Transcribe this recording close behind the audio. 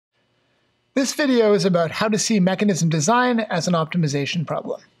This video is about how to see mechanism design as an optimization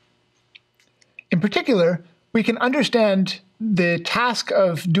problem. In particular, we can understand the task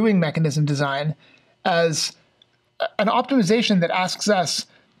of doing mechanism design as an optimization that asks us,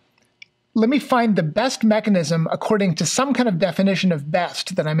 let me find the best mechanism according to some kind of definition of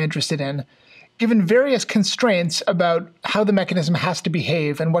best that I'm interested in, given various constraints about how the mechanism has to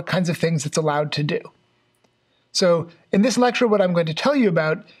behave and what kinds of things it's allowed to do. So in this lecture, what I'm going to tell you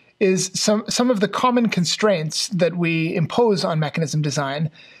about is some of the common constraints that we impose on mechanism design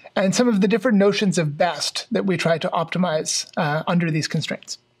and some of the different notions of best that we try to optimize under these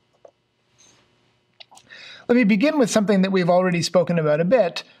constraints. Let me begin with something that we've already spoken about a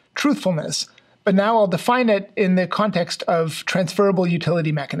bit, truthfulness, but now I'll define it in the context of transferable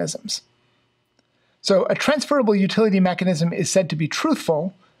utility mechanisms. So a transferable utility mechanism is said to be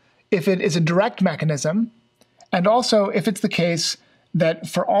truthful if it is a direct mechanism, and also if it's the case that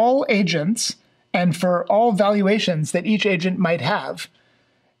for all agents and for all valuations that each agent might have,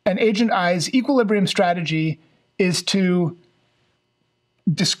 an agent I's equilibrium strategy is to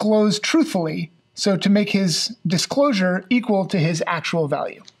disclose truthfully, so to make his disclosure equal to his actual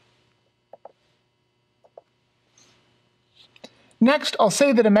value. Next, I'll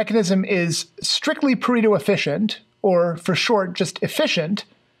say that a mechanism is strictly Pareto efficient, or for short, just efficient,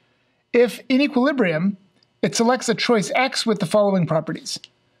 if in equilibrium, it selects a choice X with the following properties.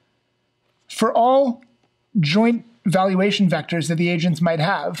 For all joint valuation vectors that the agents might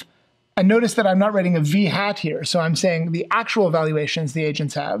have, and notice that I'm not writing a V hat here, so I'm saying the actual valuations the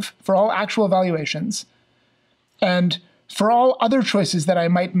agents have, for all actual valuations, and for all other choices that I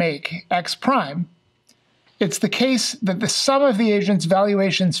might make, X prime, it's the case that the sum of the agent's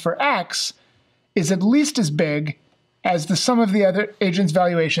valuations for X is at least as big as the sum of the other agent's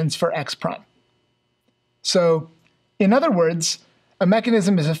valuations for X prime. So, in other words, a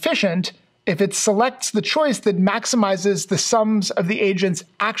mechanism is efficient if it selects the choice that maximizes the sums of the agent's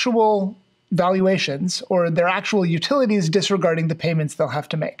actual valuations or their actual utilities disregarding the payments they'll have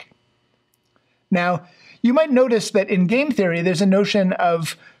to make. Now, you might notice that in game theory, there's a notion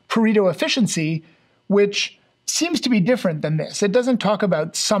of Pareto efficiency, which seems to be different than this. It doesn't talk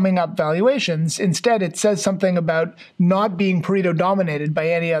about summing up valuations. Instead, it says something about not being Pareto dominated by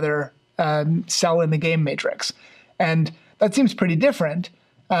any other cell in the game matrix. And that seems pretty different.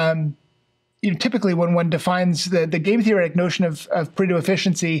 Typically, when one defines the game theoretic notion of Pareto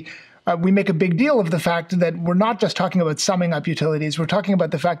efficiency, we make a big deal of the fact that we're not just talking about summing up utilities. We're talking about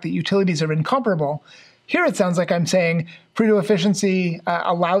the fact that utilities are incomparable. Here it sounds like I'm saying Pareto efficiency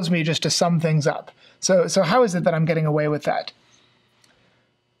allows me just to sum things up. So how is it that I'm getting away with that?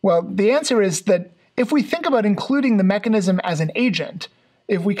 Well, the answer is that if we think about including the mechanism as an agent,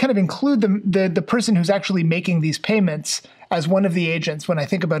 if we kind of include the person who's actually making these payments as one of the agents when I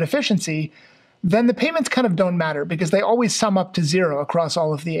think about efficiency, then the payments kind of don't matter because they always sum up to 0 across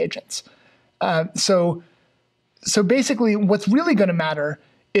all of the agents. So basically, what's really going to matter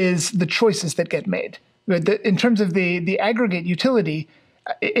is the choices that get made. In terms of the aggregate utility,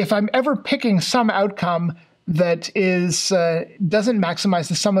 if I'm ever picking some outcome that doesn't maximize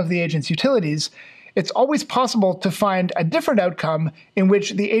the sum of the agent's utilities, it's always possible to find a different outcome in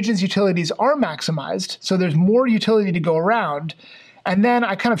which the agent's utilities are maximized, so there's more utility to go around, and then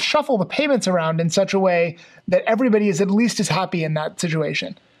I kind of shuffle the payments around in such a way that everybody is at least as happy in that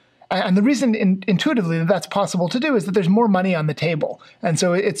situation. And the reason intuitively that that's possible to do is that there's more money on the table. And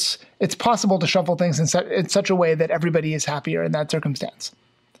so it's possible to shuffle things in such a way that everybody is happier in that circumstance.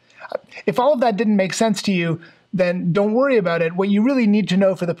 If all of that didn't make sense to you, then don't worry about it. What you really need to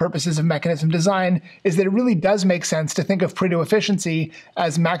know for the purposes of mechanism design is that it really does make sense to think of Pareto efficiency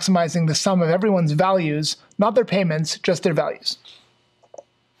as maximizing the sum of everyone's values, not their payments, just their values.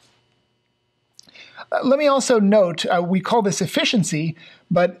 Let me also note, we call this efficiency,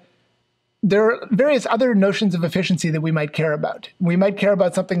 but there are various other notions of efficiency that we might care about. We might care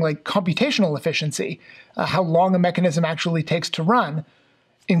about something like computational efficiency, how long a mechanism actually takes to run.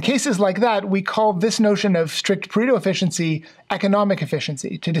 In cases like that, we call this notion of strict Pareto efficiency economic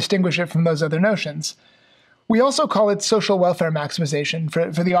efficiency to distinguish it from those other notions. We also call it social welfare maximization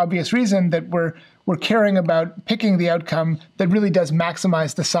for the obvious reason that we're caring about picking the outcome that really does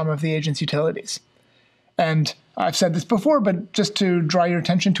maximize the sum of the agent's utilities. And I've said this before, but just to draw your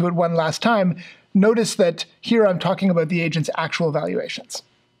attention to it one last time, notice that here I'm talking about the agent's actual valuations.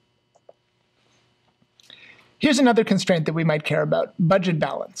 Here's another constraint that we might care about, budget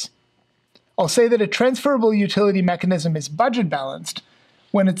balance. I'll say that a transferable utility mechanism is budget balanced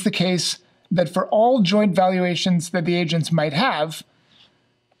when it's the case that for all joint valuations that the agents might have,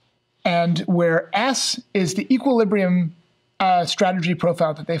 and where S is the equilibrium strategy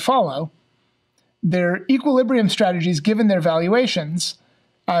profile that they follow, their equilibrium strategies, given their valuations,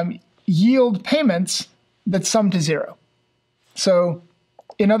 yield payments that sum to zero. So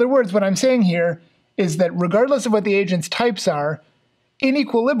in other words, what I'm saying here is that regardless of what the agent's types are, in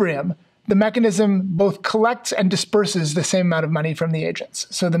equilibrium, the mechanism both collects and disperses the same amount of money from the agents.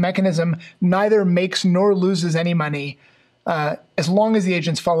 So the mechanism neither makes nor loses any money as long as the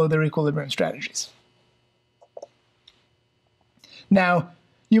agents follow their equilibrium strategies. Now,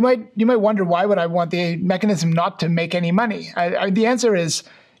 you might wonder, why would I want the mechanism not to make any money? The answer is,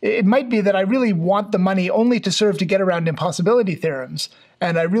 it might be that I really want the money only to serve to get around impossibility theorems,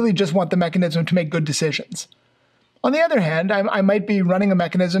 and I really just want the mechanism to make good decisions. On the other hand, I might be running a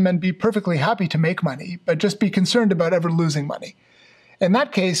mechanism and be perfectly happy to make money, but just be concerned about ever losing money. In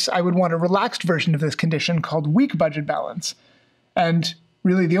that case, I would want a relaxed version of this condition called weak budget balance. And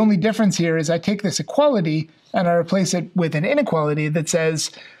really the only difference here is I take this equality and I replace it with an inequality that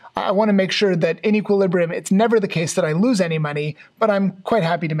says, I want to make sure that in equilibrium, it's never the case that I lose any money, but I'm quite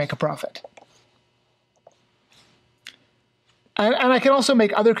happy to make a profit. And I can also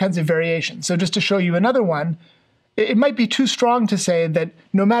make other kinds of variations. So just to show you another one, it might be too strong to say that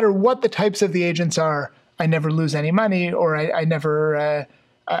no matter what the types of the agents are, I never lose any money, or I never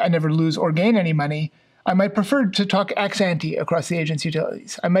lose or gain any money. I might prefer to talk ex ante across the agent's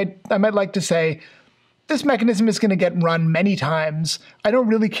utilities. I might like to say, this mechanism is going to get run many times. I don't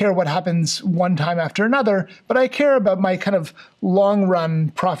really care what happens one time after another, but I care about my kind of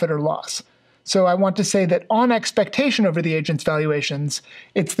long-run profit or loss. So I want to say that on expectation over the agent's valuations,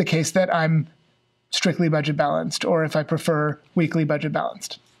 it's the case that I'm strictly budget balanced, or if I prefer, weakly budget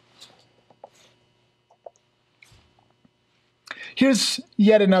balanced. Here's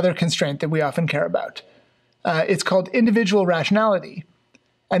yet another constraint that we often care about. It's called individual rationality.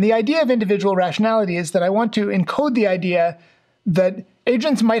 And the idea of individual rationality is that I want to encode the idea that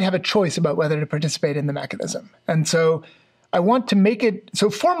agents might have a choice about whether to participate in the mechanism. And so I want to make it so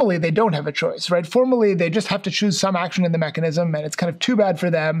formally they don't have a choice, right? Formally, they just have to choose some action in the mechanism, and it's kind of too bad for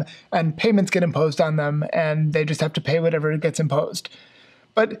them, and payments get imposed on them, and they just have to pay whatever gets imposed.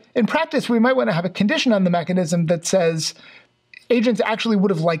 But in practice, we might want to have a condition on the mechanism that says agents actually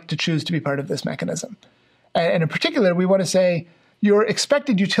would have liked to choose to be part of this mechanism. And in particular, we want to say your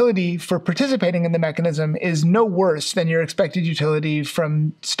expected utility for participating in the mechanism is no worse than your expected utility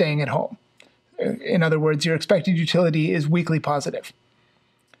from staying at home. In other words, your expected utility is weakly positive.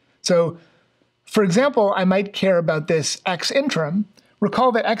 So, for example, I might care about this ex interim.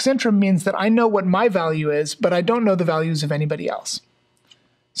 Recall that ex interim means that I know what my value is, but I don't know the values of anybody else.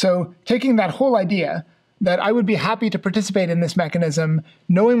 So taking that whole idea that I would be happy to participate in this mechanism,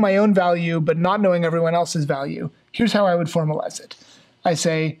 knowing my own value, but not knowing everyone else's value, here's how I would formalize it. I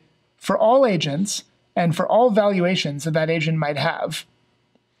say, for all agents, and for all valuations that agent might have,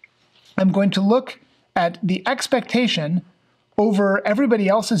 I'm going to look at the expectation over everybody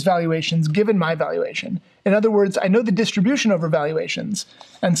else's valuations given my valuation. In other words, I know the distribution over valuations.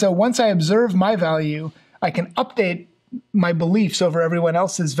 And so once I observe my value, I can update my beliefs over everyone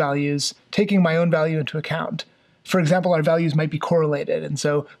else's values, taking my own value into account. For example, our values might be correlated, and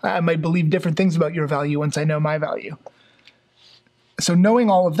so I might believe different things about your value once I know my value. So knowing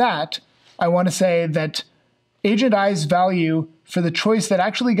all of that, I want to say that agent I's value for the choice that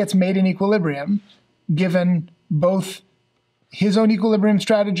actually gets made in equilibrium, given both his own equilibrium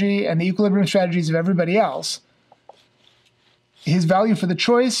strategy and the equilibrium strategies of everybody else, his value for the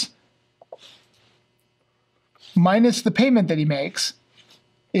choice minus the payment that he makes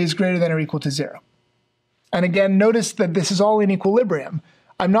is greater than or equal to 0. And again, notice that this is all in equilibrium.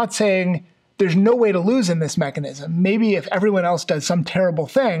 I'm not saying there's no way to lose in this mechanism. Maybe if everyone else does some terrible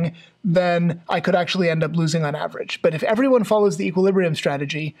thing, then I could actually end up losing on average. But if everyone follows the equilibrium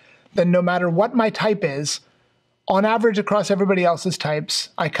strategy, then no matter what my type is, on average across everybody else's types,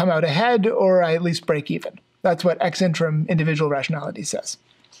 I come out ahead or I at least break even. That's what ex interim individual rationality says.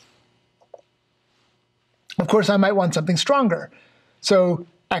 Of course, I might want something stronger. So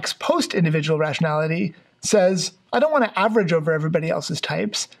ex post individual rationality says, I don't want to average over everybody else's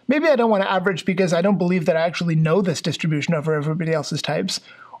types. Maybe I don't want to average because I don't believe that I actually know this distribution over everybody else's types.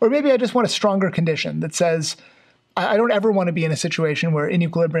 Or maybe I just want a stronger condition that says, I don't ever want to be in a situation where in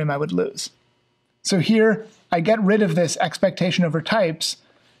equilibrium I would lose. So here, I get rid of this expectation over types,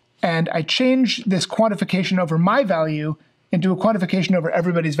 and I change this quantification over my value into a quantification over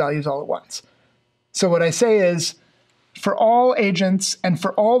everybody's values all at once. So what I say is, for all agents and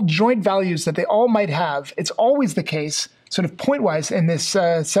for all joint values that they all might have, it's always the case, sort of pointwise in this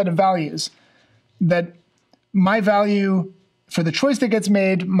set of values, that my value for the choice that gets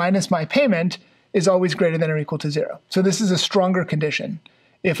made minus my payment is always greater than or equal to 0. So this is a stronger condition.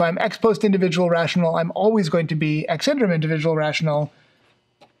 if I'm ex post individual rational, I'm always going to be ex interim individual rational,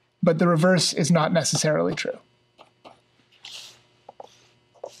 but the reverse is not necessarily true.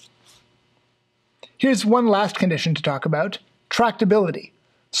 Here's one last condition to talk about, tractability.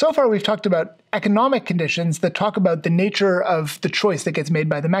 So far we've talked about economic conditions that talk about the nature of the choice that gets made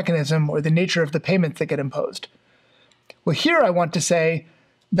by the mechanism or the nature of the payments that get imposed. Well, here I want to say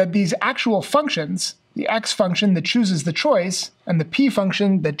that these actual functions, the x function that chooses the choice and the p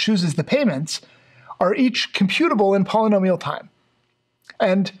function that chooses the payments, are each computable in polynomial time.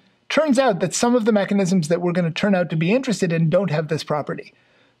 And turns out that some of the mechanisms that we're going to turn out to be interested in don't have this property.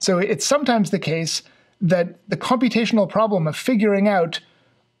 So it's sometimes the case that the computational problem of figuring out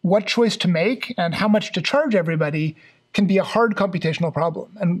what choice to make and how much to charge everybody can be a hard computational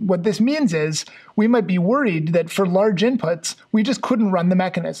problem. And what this means is we might be worried that for large inputs, we just couldn't run the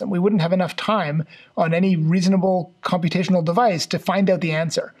mechanism. We wouldn't have enough time on any reasonable computational device to find out the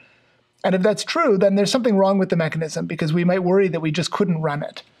answer. And if that's true, then there's something wrong with the mechanism because we might worry that we just couldn't run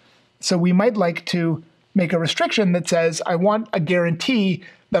it. So we might like to make a restriction that says, I want a guarantee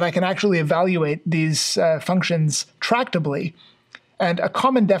that I can actually evaluate these functions tractably. And a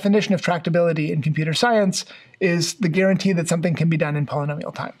common definition of tractability in computer science is the guarantee that something can be done in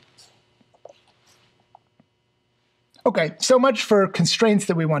polynomial time. Okay, so much for constraints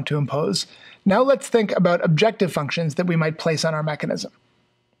that we want to impose. Now let's think about objective functions that we might place on our mechanism.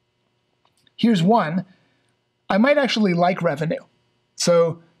 Here's one. I might actually like revenue.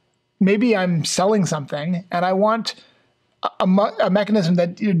 So maybe I'm selling something and I want a mechanism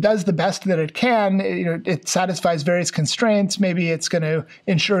that does the best that it can. It satisfies various constraints. Maybe it's going to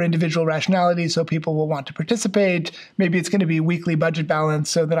ensure individual rationality so people will want to participate. Maybe it's going to be weekly budget balance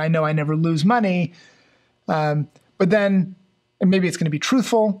so that I know I never lose money. And maybe it's going to be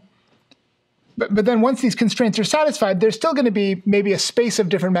truthful. But then once these constraints are satisfied, there's still going to be maybe a space of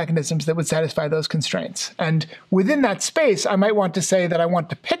different mechanisms that would satisfy those constraints. And within that space, I might want to say that I want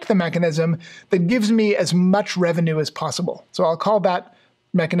to pick the mechanism that gives me as much revenue as possible. So I'll call that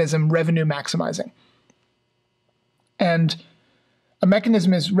mechanism revenue maximizing. And a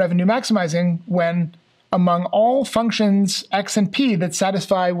mechanism is revenue maximizing when among all functions x and p that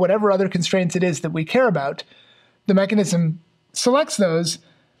satisfy whatever other constraints it is that we care about, the mechanism selects those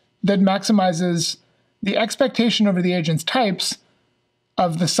that maximizes the expectation over the agent's types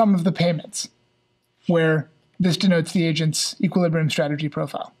of the sum of the payments, where this denotes the agent's equilibrium strategy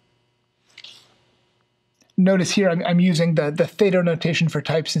profile. Notice here I'm using the theta notation for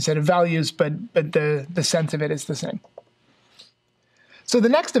types instead of values, but the sense of it is the same. So the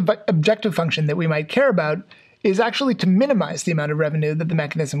next objective function that we might care about is actually to minimize the amount of revenue that the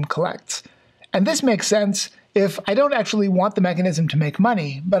mechanism collects. And this makes sense if I don't actually want the mechanism to make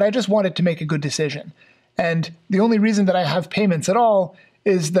money, but I just want it to make a good decision. And the only reason that I have payments at all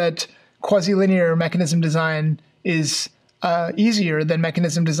is that quasi-linear mechanism design is easier than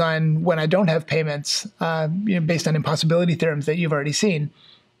mechanism design when I don't have payments, based on impossibility theorems that you've already seen.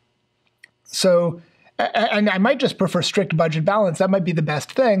 So, and I might just prefer strict budget balance. That might be the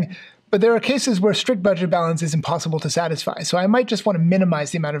best thing. But there are cases where strict budget balance is impossible to satisfy. So I might just want to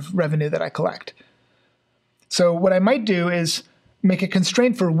minimize the amount of revenue that I collect. So what I might do is make a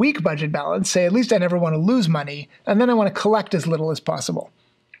constraint for weak budget balance, say at least I never want to lose money, and then I want to collect as little as possible.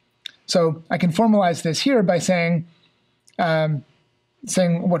 So I can formalize this here by saying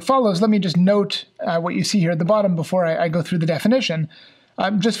what follows. Let me just note what you see here at the bottom before I go through the definition.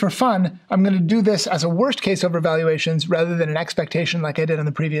 Just for fun, I'm going to do this as a worst case over valuations rather than an expectation like I did on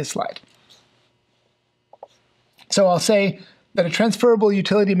the previous slide. So I'll say that a transferable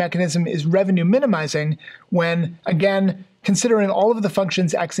utility mechanism is revenue minimizing when, again, considering all of the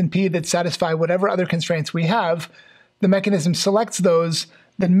functions x and p that satisfy whatever other constraints we have, the mechanism selects those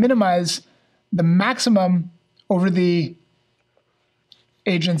that minimize the maximum over the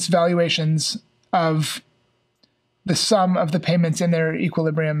agent's valuations of the sum of the payments in their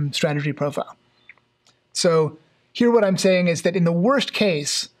equilibrium strategy profile. So here what I'm saying is that in the worst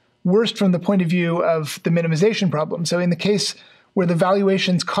case, worst from the point of view of the minimization problem, so in the case where the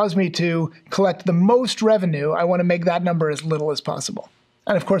valuations cause me to collect the most revenue, I want to make that number as little as possible.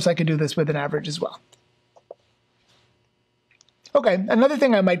 And of course I could do this with an average as well. Okay, another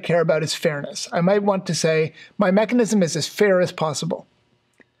thing I might care about is fairness. I might want to say my mechanism is as fair as possible.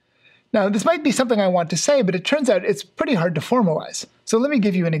 Now, this might be something I want to say, but it turns out it's pretty hard to formalize. So let me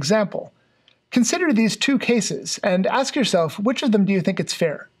give you an example. Consider these two cases and ask yourself, which of them do you think is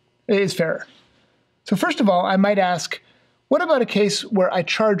fairer? So first of all, I might ask, what about a case where I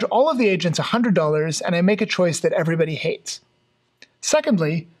charge all of the agents $100 and I make a choice that everybody hates?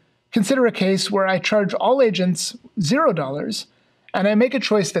 Secondly, consider a case where I charge all agents $0 and I make a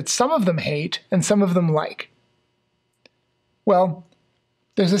choice that some of them hate and some of them like. Well,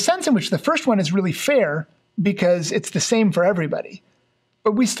 there's a sense in which the first one is really fair because it's the same for everybody.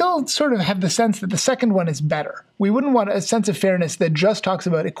 But we still sort of have the sense that the second one is better. We wouldn't want a sense of fairness that just talks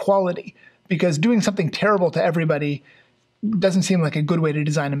about equality, because doing something terrible to everybody doesn't seem like a good way to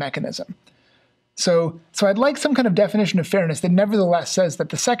design a mechanism. So I'd like some kind of definition of fairness that nevertheless says that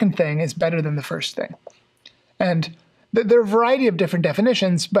the second thing is better than the first thing. And there are a variety of different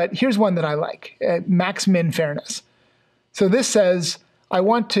definitions, but here's one that I like, max-min fairness. So this says, I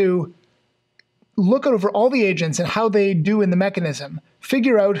want to look over all the agents and how they do in the mechanism,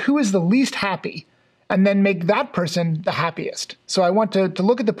 figure out who is the least happy, and then make that person the happiest. So I want to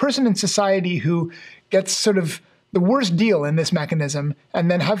look at the person in society who gets sort of the worst deal in this mechanism,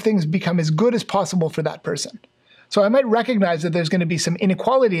 and then have things become as good as possible for that person. So I might recognize that there's going to be some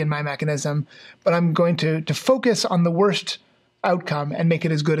inequality in my mechanism, but I'm going to focus on the worst outcome and make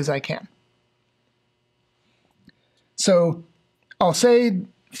it as good as I can. So I'll say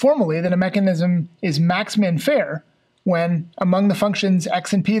formally that a mechanism is max-min fair when, among the functions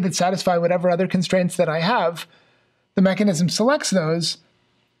x and p that satisfy whatever other constraints that I have, the mechanism selects those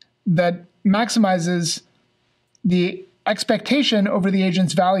that maximizes the expectation over the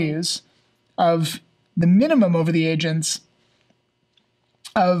agent's values of the minimum over the agents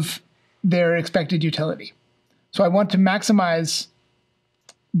of their expected utility. So I want to maximize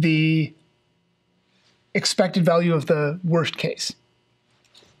the expected value of the worst case.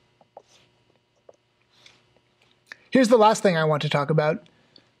 Here's the last thing I want to talk about,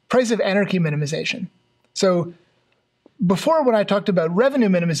 price of anarchy minimization. So before, when I talked about revenue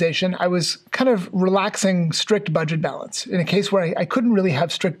minimization, I was kind of relaxing strict budget balance. In a case where I couldn't really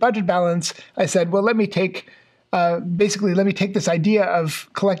have strict budget balance, I said, well, let me take this idea of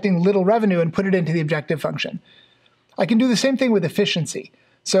collecting little revenue and put it into the objective function. I can do the same thing with efficiency.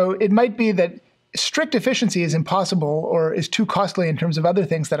 So it might be that strict efficiency is impossible or is too costly in terms of other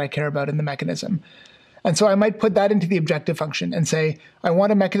things that I care about in the mechanism. And so I might put that into the objective function and say, I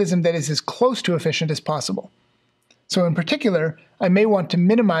want a mechanism that is as close to efficient as possible. So in particular, I may want to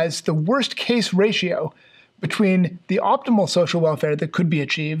minimize the worst case ratio between the optimal social welfare that could be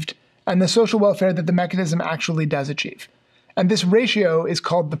achieved and the social welfare that the mechanism actually does achieve. And this ratio is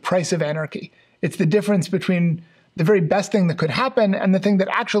called the price of anarchy. It's the difference between the very best thing that could happen and the thing that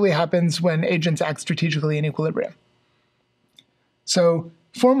actually happens when agents act strategically in equilibrium. So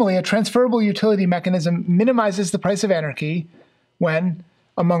formally, a transferable utility mechanism minimizes the price of anarchy when,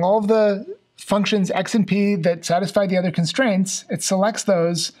 among all of the functions x and p that satisfy the other constraints, it selects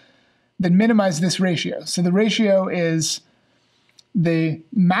those that minimize this ratio. So the ratio is the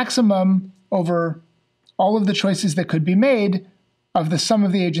maximum over all of the choices that could be made of the sum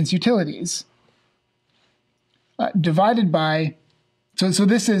of the agent's utilities, divided by, so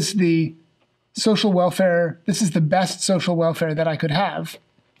this is the social welfare, this is the best social welfare that I could have.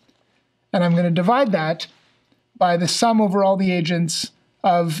 And I'm going to divide that by the sum over all the agents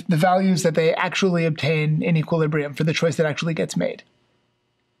of the values that they actually obtain in equilibrium for the choice that actually gets made.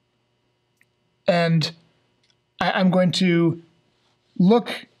 And I'm going to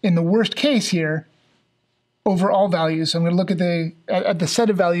look in the worst case here over all values. So I'm going to look at the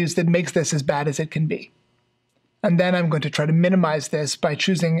set of values that makes this as bad as it can be. And then I'm going to try to minimize this by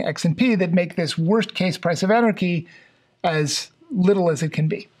choosing x and p that make this worst case price of anarchy as little as it can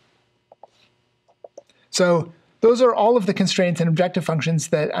be. So those are all of the constraints and objective functions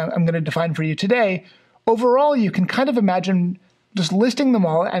that I'm going to define for you today. Overall, you can kind of imagine just listing them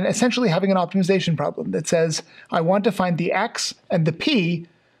all and essentially having an optimization problem that says, I want to find the x and the p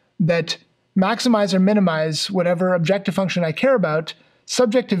that maximize or minimize whatever objective function I care about,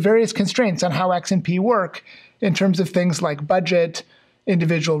 subject to various constraints on how x and p work in terms of things like budget,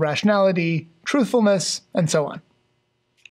 individual rationality, truthfulness, and so on.